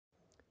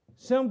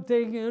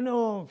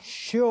something,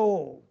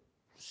 show,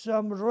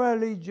 some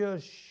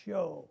religious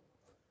show.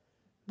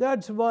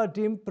 That's what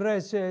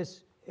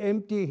impresses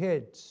empty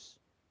heads.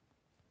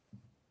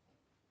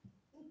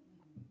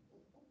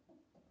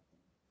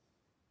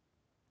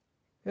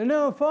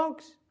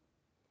 Folks,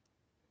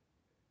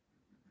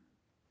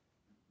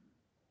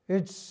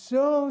 it's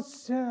so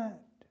sad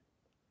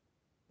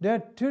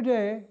that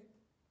today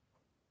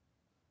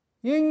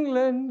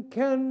England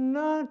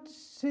cannot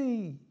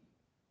see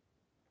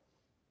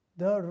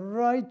the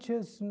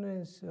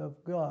righteousness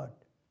of God.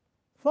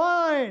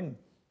 Fine!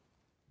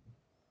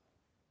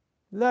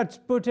 Let's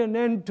put an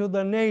end to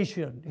the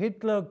nation.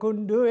 Hitler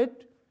couldn't do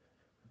it.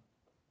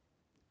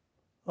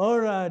 All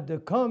right, the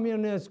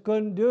communists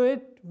couldn't do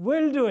it.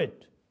 We'll do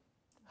it.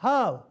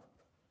 How?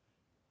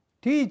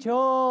 Teach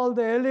all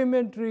the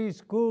elementary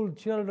school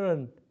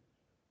children,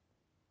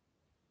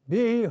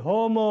 be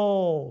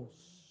homos.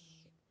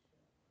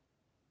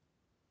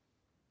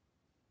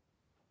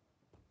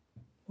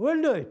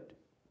 We'll do it.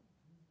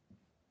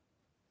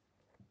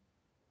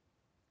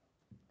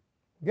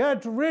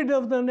 Get rid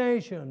of the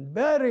nation,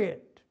 bury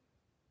it.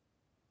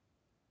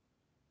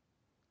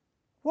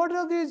 What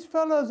are these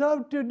fellows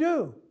out to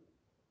do?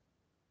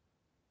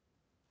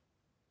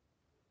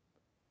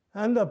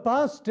 And the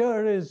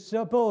pastor is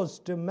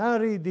supposed to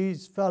marry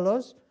these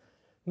fellows,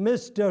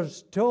 Mr.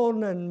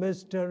 Stone and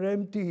Mr.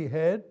 Empty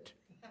Head.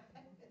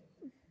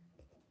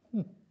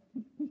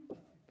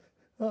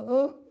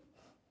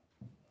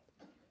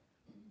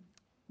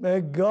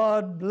 May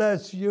God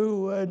bless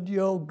you and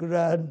your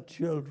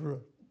grandchildren.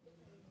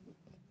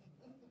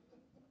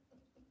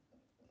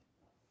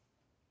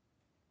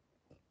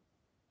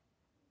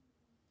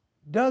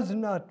 Does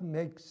not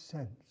make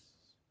sense.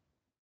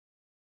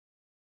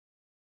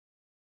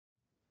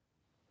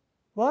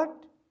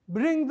 What?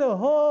 Bring the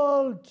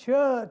whole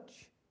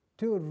church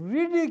to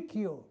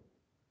ridicule.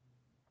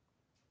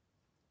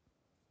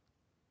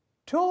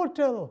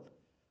 Total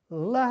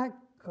lack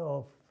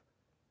of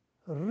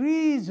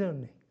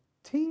reasoning,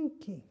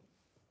 thinking.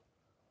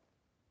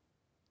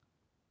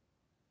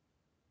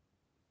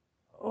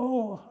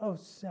 Oh, how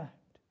sad.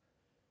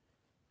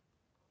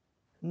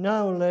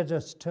 Now let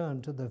us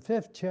turn to the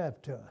 5th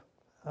chapter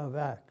of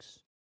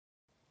Acts.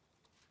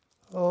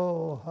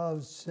 Oh, how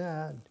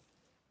sad.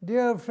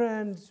 Dear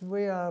friends,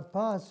 we are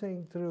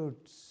passing through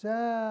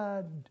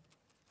sad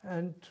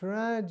and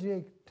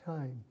tragic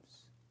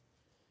times.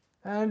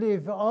 And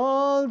if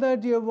all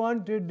that you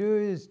want to do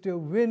is to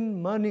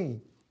win money,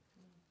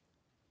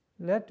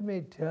 let me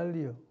tell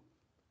you,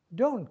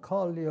 don't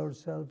call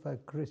yourself a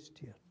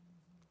Christian.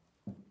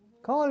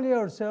 Call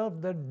yourself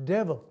the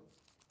devil.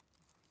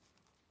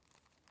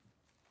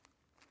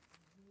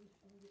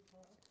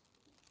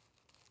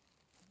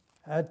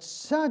 At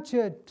such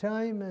a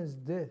time as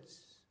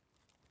this,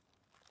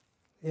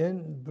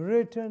 in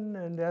Britain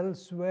and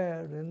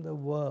elsewhere in the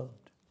world,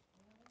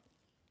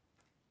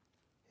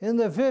 in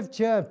the 5th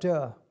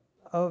chapter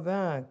of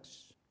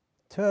Acts,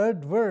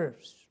 3rd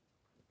verse,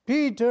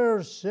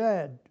 Peter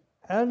said,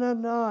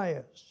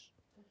 Ananias,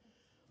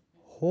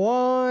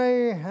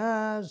 why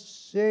has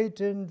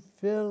Satan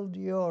filled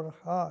your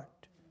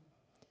heart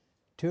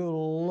to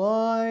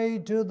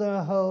lie to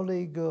the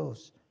Holy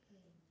Ghost?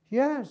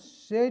 Yes,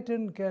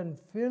 Satan can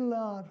fill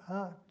our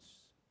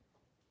hearts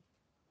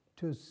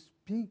to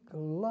speak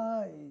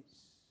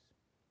lies.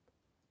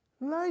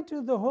 Lie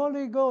to the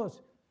Holy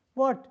Ghost.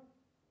 What?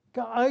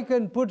 I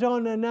can put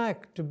on an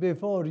act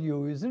before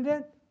you, isn't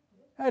it?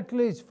 At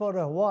least for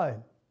a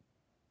while.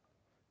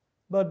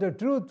 But the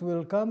truth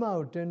will come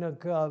out in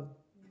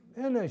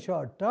a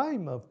short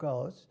time, of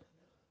course.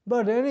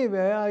 But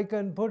anyway, I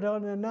can put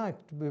on an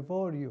act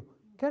before you.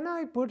 Can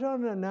I put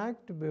on an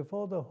act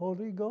before the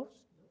Holy Ghost?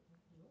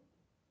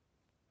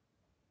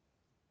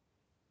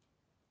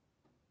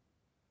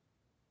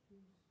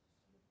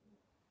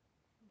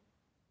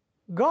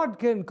 God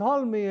can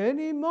call me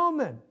any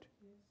moment.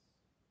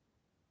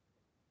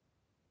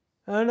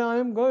 And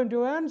I'm going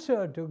to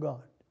answer to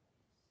God.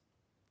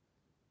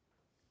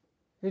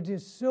 It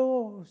is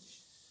so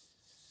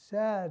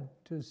sad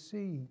to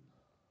see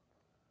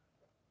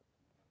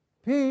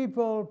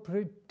people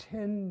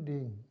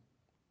pretending,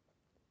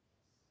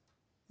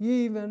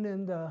 even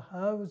in the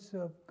house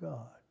of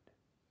God.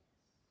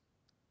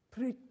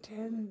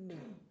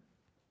 Pretending.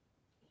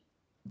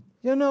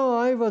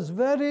 I was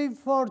very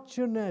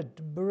fortunate,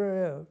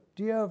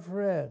 dear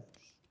friends.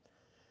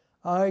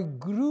 I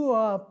grew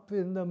up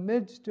in the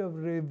midst of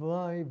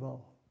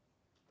revival,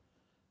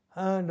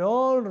 and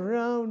all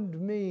around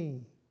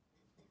me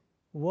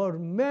were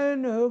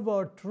men who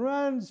were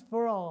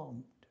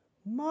transformed,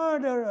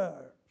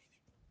 murderers,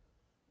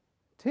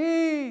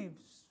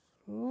 thieves,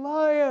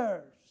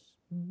 liars,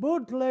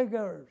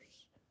 bootleggers,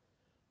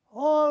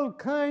 all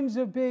kinds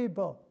of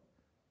people,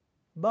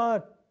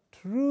 but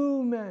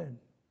true men.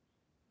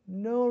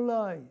 No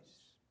lies.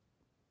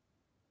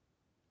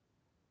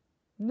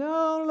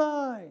 No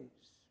lies.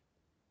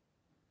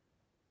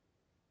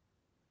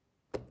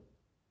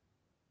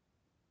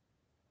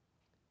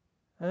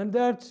 And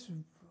that's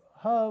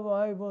how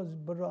I was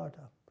brought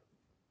up.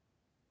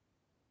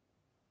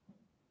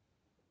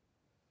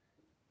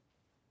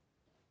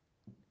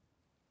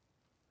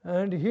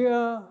 And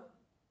here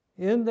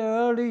in the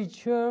early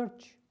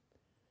church,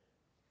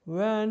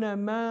 when a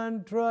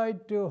man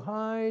tried to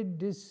hide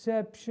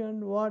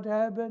deception, what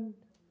happened?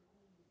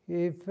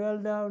 He fell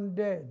down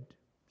dead.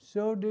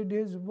 So did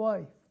his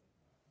wife.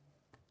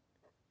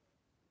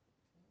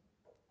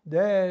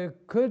 They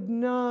could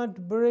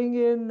not bring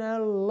in a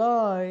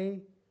lie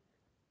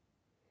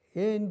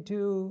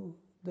into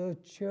the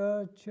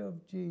church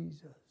of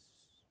Jesus.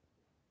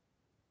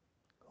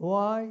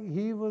 Why?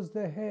 He was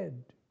the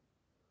head.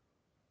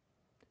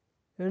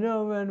 You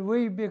know, when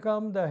we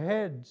become the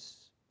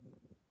heads,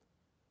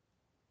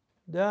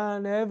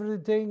 then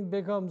everything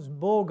becomes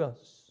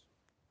bogus,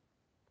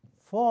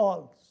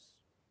 false,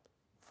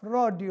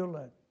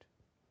 fraudulent.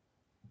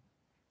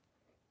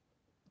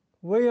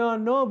 We are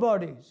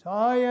nobodies.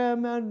 I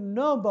am a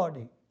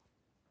nobody.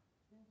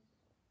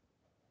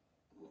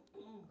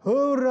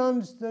 Who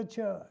runs the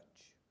church?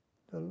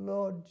 The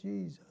Lord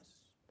Jesus,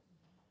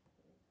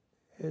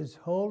 His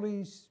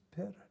Holy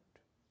Spirit.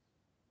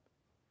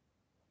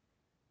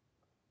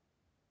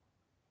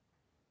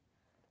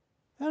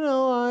 You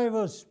know, I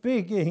was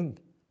speaking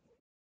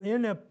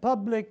in a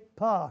public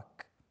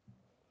park.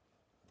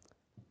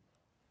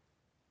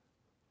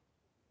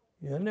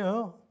 You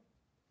know,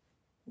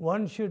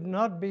 one should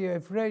not be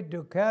afraid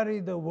to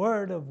carry the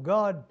Word of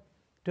God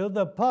to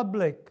the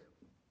public.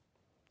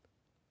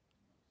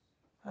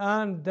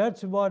 And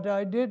that's what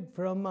I did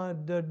from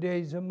the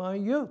days of my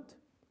youth.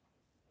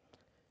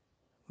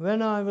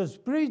 When I was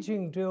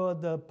preaching to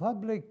the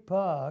public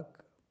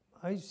park,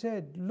 I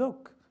said,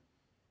 look,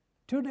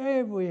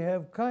 today we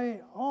have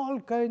all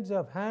kinds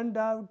of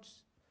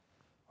handouts,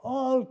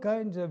 all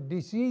kinds of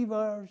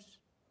deceivers.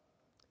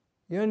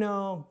 You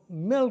know,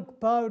 milk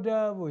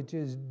powder, which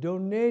is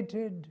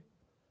donated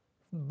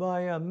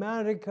by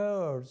America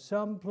or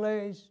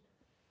someplace,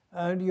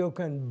 and you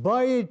can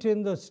buy it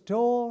in the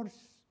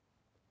stores.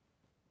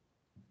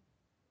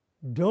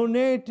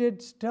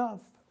 Donated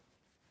stuff.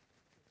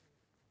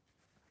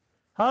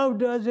 How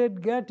does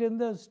it get in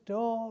the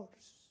stores?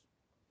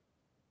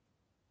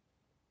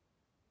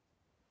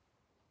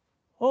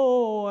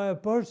 Oh, a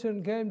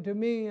person came to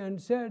me and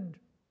said,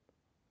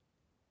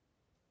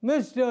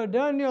 Mr.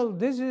 Daniel,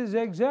 this is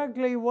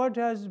exactly what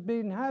has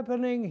been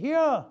happening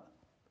here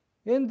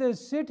in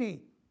this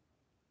city.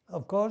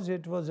 Of course,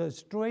 it was a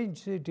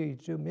strange city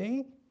to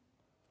me.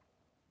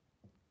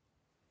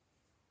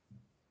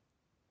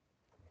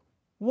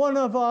 One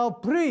of our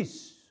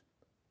priests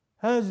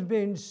has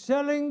been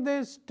selling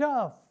this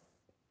stuff.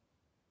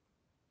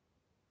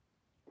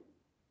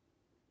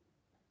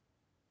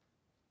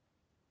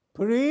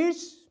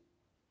 Priests?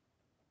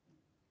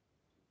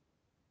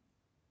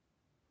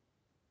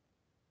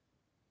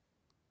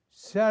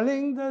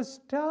 Selling the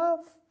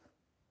stuff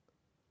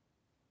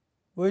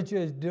which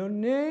is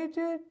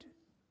donated?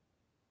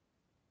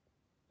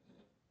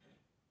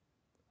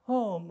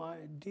 Oh, my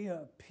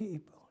dear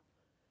people,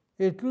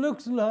 it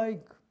looks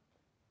like,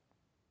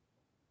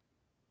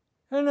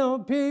 you know,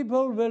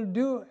 people will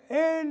do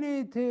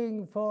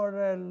anything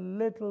for a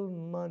little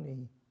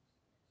money.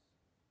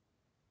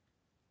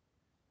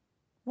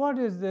 What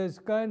is this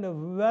kind of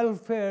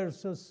welfare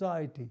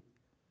society?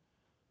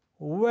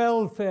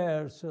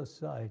 Welfare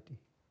society.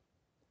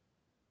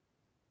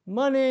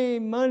 Money,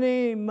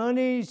 money,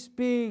 money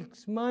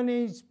speaks,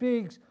 money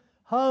speaks.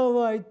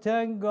 How I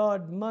thank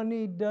God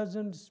money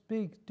doesn't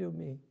speak to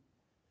me.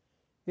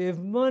 If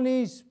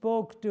money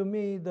spoke to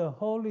me, the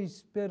Holy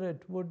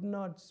Spirit would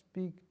not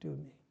speak to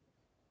me.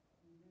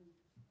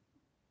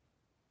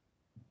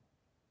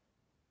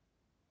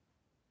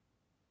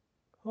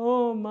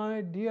 Oh,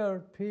 my dear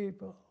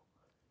people,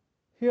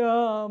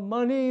 here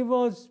money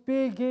was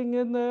speaking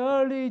in the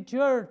early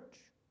church.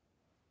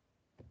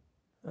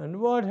 And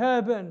what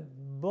happened?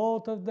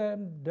 Both of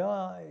them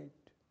died.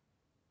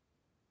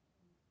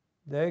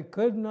 They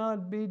could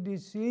not be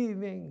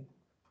deceiving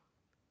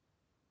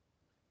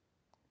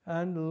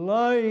and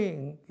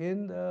lying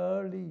in the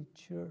early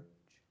church.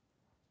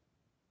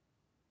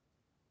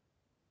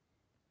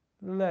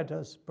 Let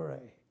us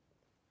pray.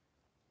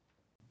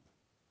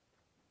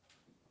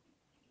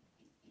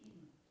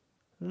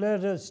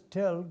 Let us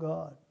tell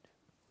God,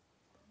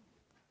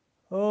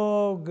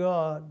 oh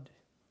God,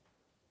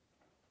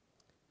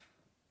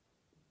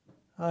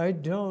 I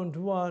don't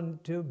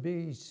want to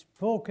be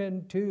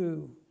spoken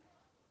to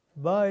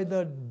by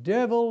the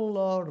devil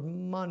or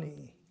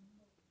money.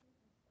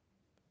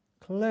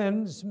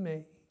 Cleanse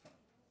me.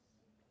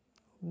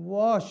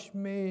 Wash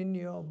me in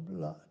your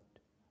blood.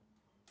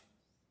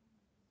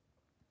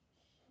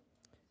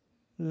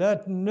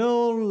 Let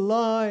no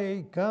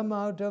lie come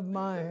out of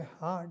my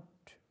heart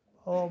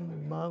or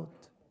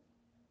mouth.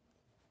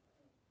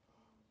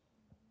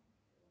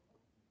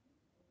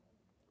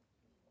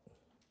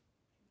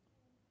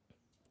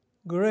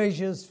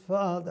 Gracious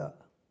Father,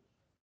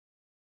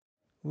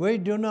 we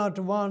do not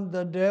want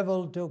the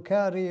devil to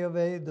carry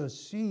away the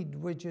seed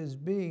which is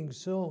being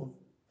sown.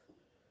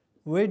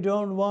 We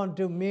don't want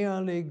to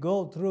merely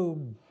go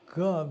through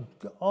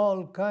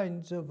all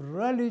kinds of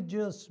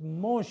religious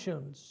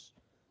motions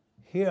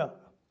here.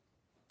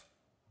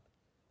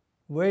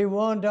 We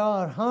want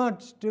our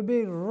hearts to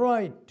be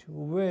right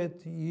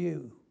with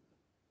you.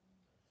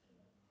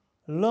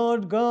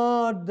 Lord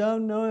God, thou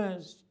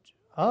knowest,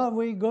 are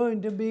we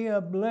going to be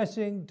a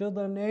blessing to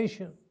the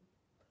nation?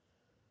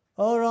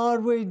 Or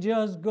are we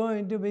just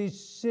going to be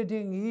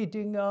sitting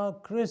eating our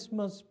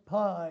Christmas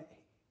pie?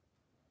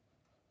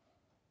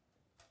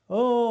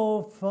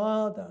 Oh,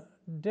 Father,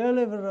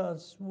 deliver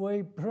us,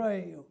 we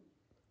pray you,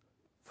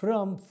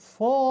 from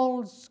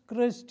false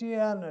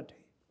Christianity.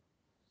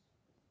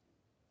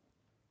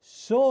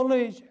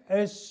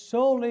 A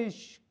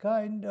soulish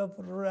kind of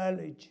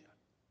religion.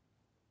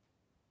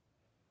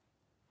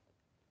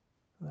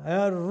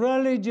 A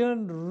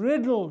religion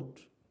riddled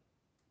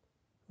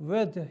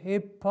with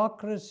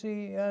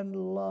hypocrisy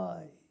and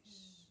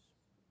lies.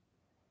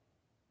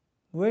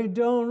 We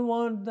don't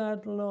want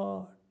that,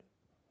 Lord.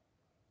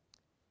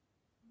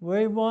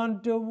 We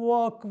want to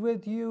walk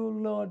with you,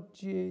 Lord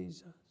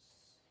Jesus.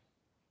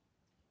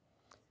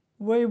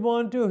 We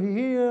want to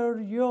hear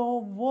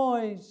your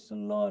voice,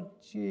 Lord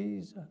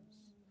Jesus.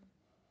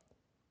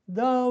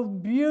 Thou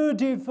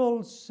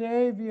beautiful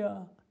Savior,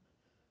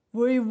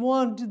 we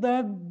want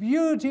that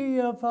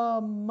beauty of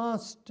our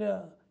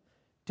Master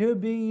to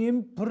be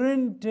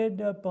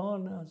imprinted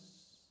upon us.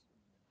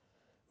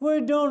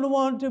 We don't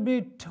want to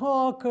be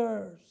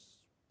talkers.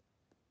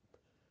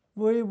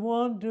 We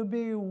want to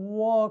be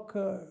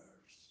walkers.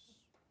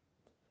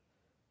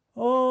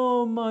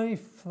 Oh, my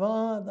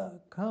Father,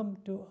 come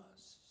to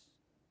us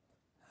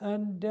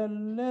and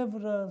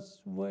deliver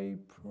us, we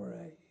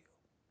pray.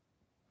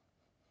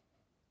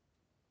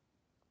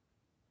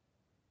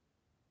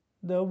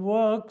 The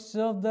works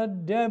of the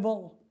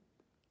devil,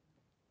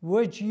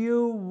 which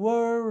you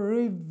were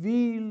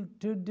revealed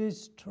to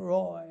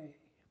destroy,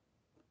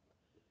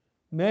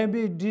 may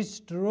be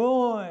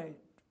destroyed,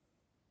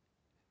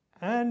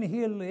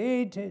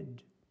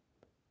 annihilated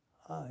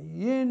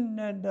in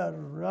and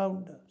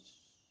around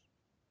us.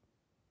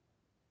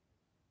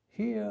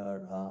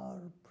 Hear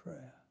our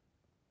prayer.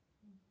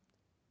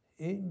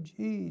 In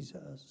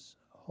Jesus'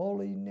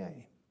 holy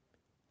name,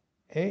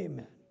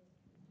 amen.